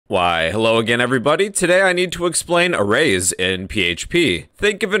Why, hello again everybody. Today I need to explain arrays in PHP.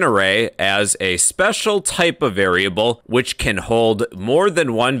 Think of an array as a special type of variable which can hold more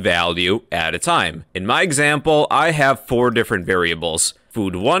than one value at a time. In my example, I have 4 different variables: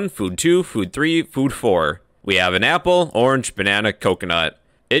 food 1, food 2, food 3, food 4. We have an apple, orange, banana, coconut.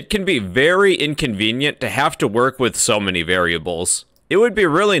 It can be very inconvenient to have to work with so many variables. It would be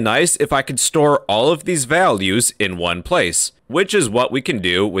really nice if I could store all of these values in one place, which is what we can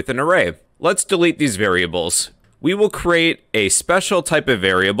do with an array. Let's delete these variables. We will create a special type of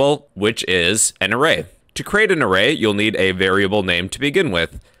variable, which is an array. To create an array, you'll need a variable name to begin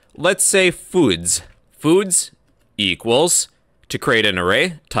with. Let's say foods. Foods equals, to create an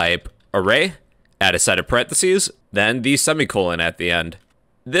array, type array, add a set of parentheses, then the semicolon at the end.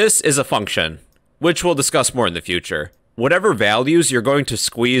 This is a function, which we'll discuss more in the future. Whatever values you're going to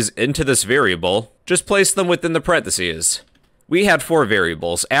squeeze into this variable, just place them within the parentheses. We had 4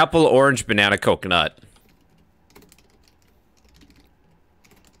 variables: apple, orange, banana, coconut.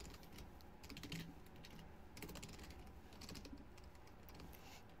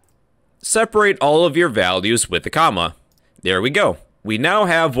 Separate all of your values with a comma. There we go. We now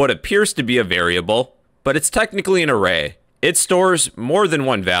have what appears to be a variable, but it's technically an array. It stores more than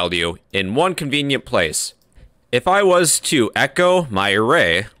one value in one convenient place. If I was to echo my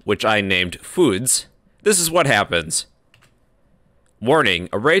array, which I named foods, this is what happens. Warning,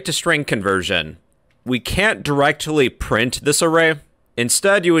 array to string conversion. We can't directly print this array.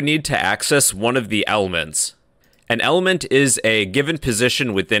 Instead, you would need to access one of the elements. An element is a given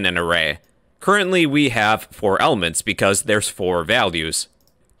position within an array. Currently, we have 4 elements because there's 4 values.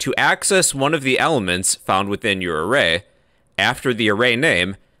 To access one of the elements found within your array, after the array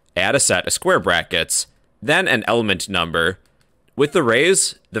name, add a set of square brackets, then an element number. With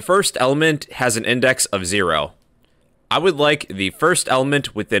arrays, the first element has an index of 0. I would like the first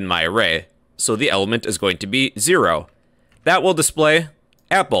element within my array, so the element is going to be 0. That will display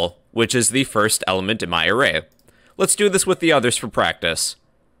apple, which is the first element in my array. Let's do this with the others for practice.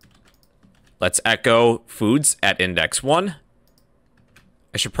 Let's echo foods at index 1.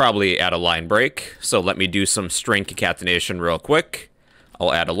 I should probably add a line break, so let me do some string concatenation real quick.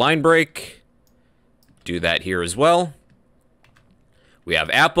 I'll add a line break. Do that here as well. We have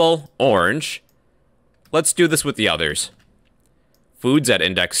apple, orange. Let's do this with the others. Foods at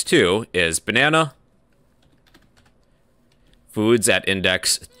index 2 is banana. Foods at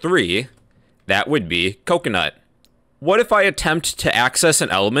index 3, that would be coconut. What if I attempt to access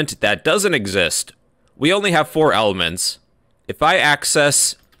an element that doesn't exist? We only have 4 elements. If I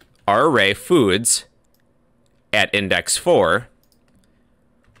access our array foods at index 4,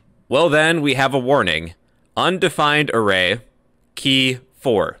 well then we have a warning. Undefined array, key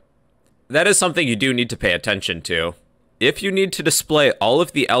 4. That is something you do need to pay attention to. If you need to display all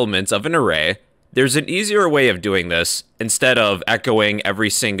of the elements of an array, there's an easier way of doing this instead of echoing every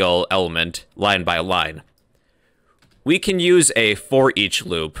single element line by line. We can use a for each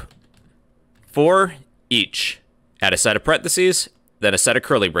loop. For each. Add a set of parentheses, then a set of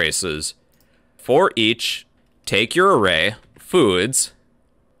curly braces. For each, take your array, foods,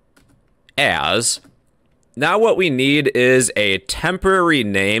 as. Now what we need is a temporary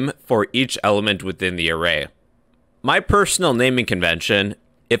name for each element within the array. My personal naming convention,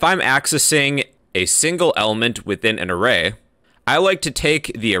 if I'm accessing a single element within an array, I like to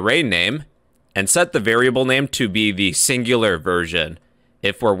take the array name and set the variable name to be the singular version.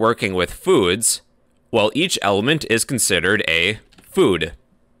 If we're working with foods, well, each element is considered a food.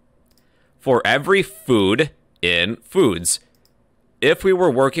 For every food in foods. If we were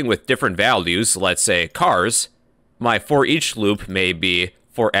working with different values, let's say cars, my for each loop may be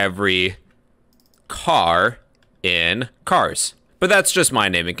for every car in cars. But that's just my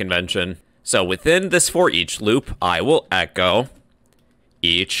naming convention. So within this for each loop, I will echo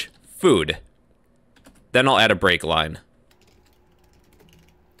each food. Then I'll add a break line.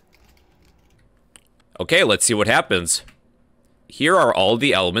 Okay, let's see what happens. Here are all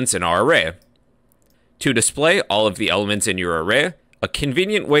the elements in our array. To display all of the elements in your array, a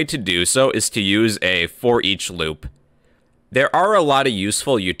convenient way to do so is to use a for each loop. There are a lot of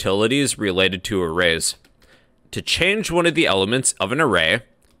useful utilities related to arrays. To change one of the elements of an array,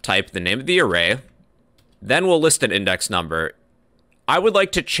 type the name of the array, then we'll list an index number. I would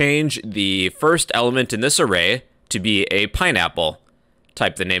like to change the first element in this array to be a pineapple.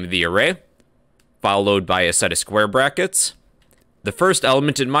 Type the name of the array, followed by a set of square brackets. The first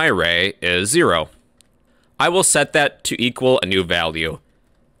element in my array is 0. I will set that to equal a new value.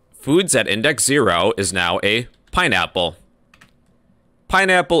 Foods at index 0 is now a pineapple.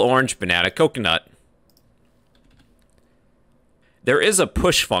 Pineapple, orange, banana, coconut. there is a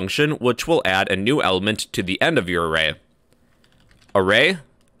push function which will add a new element to the end of your array. Array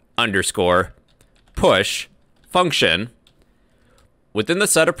underscore push function. Within the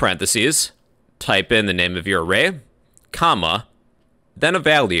set of parentheses, type in the name of your array, comma, then a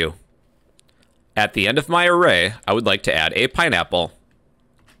value. At the end of my array, I would like to add a pineapple.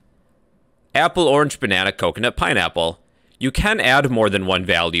 Apple, orange, banana, coconut, pineapple. You can add more than one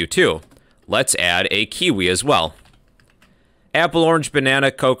value too. Let's add a kiwi as well. Apple, orange,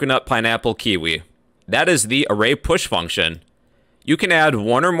 banana, coconut, pineapple, kiwi. That is the array push function. You can add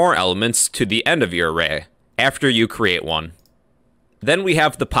one or more elements to the end of your array after you create one. Then we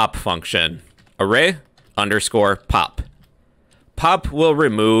have the pop function. Array underscore pop. Pop will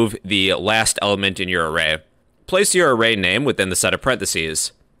remove the last element in your array. Place your array name within the set of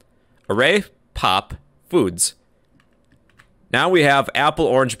parentheses. Array pop foods. Now we have apple,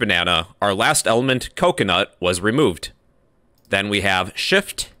 orange, banana. Our last element, coconut, was removed. Then we have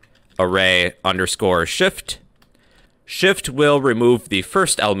shift, array underscore shift. Shift will remove the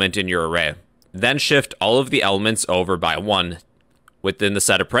first element in your array. Then shift all of the elements over by one. Within the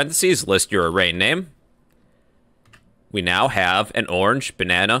set of parentheses, list your array name. We now have an orange,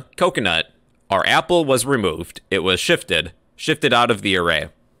 banana, coconut. Our apple was removed. It was shifted out of the array.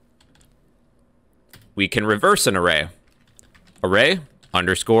 We can reverse an array. Array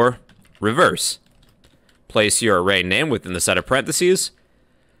underscore reverse. Place your array name within the set of parentheses.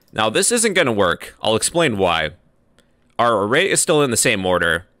 Now this isn't going to work. I'll explain why. Our array is still in the same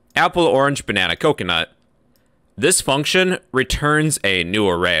order. Apple, orange, banana, coconut. This function returns a new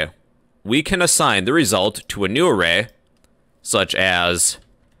array. We can assign the result to a new array, such as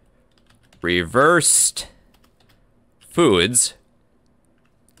reversed foods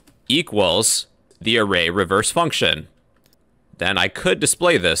equals the array reverse function. Then I could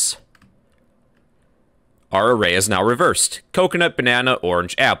display this. Our array is now reversed. Coconut, banana,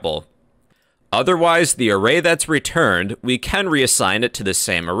 orange, apple. Otherwise, the array that's returned, we can reassign it to the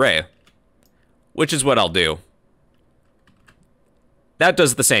same array, which is what I'll do. That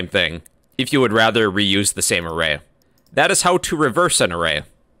does the same thing, if you would rather reuse the same array. That is how to reverse an array.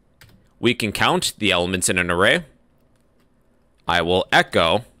 We can count the elements in an array. I will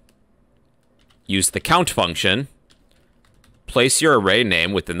echo, use the count function, place your array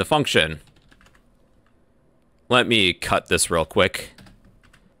name within the function. Let me cut this real quick.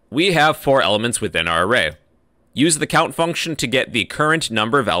 We have 4 elements within our array. Use the count function to get the current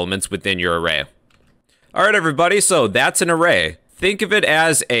number of elements within your array. Alright everybody, so that's an array. Think of it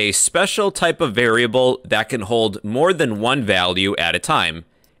as a special type of variable that can hold more than one value at a time.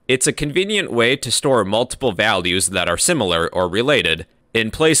 It's a convenient way to store multiple values that are similar or related,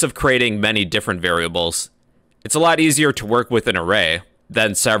 in place of creating many different variables. It's a lot easier to work with an array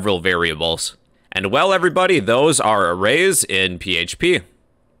than several variables. And well everybody, those are arrays in PHP.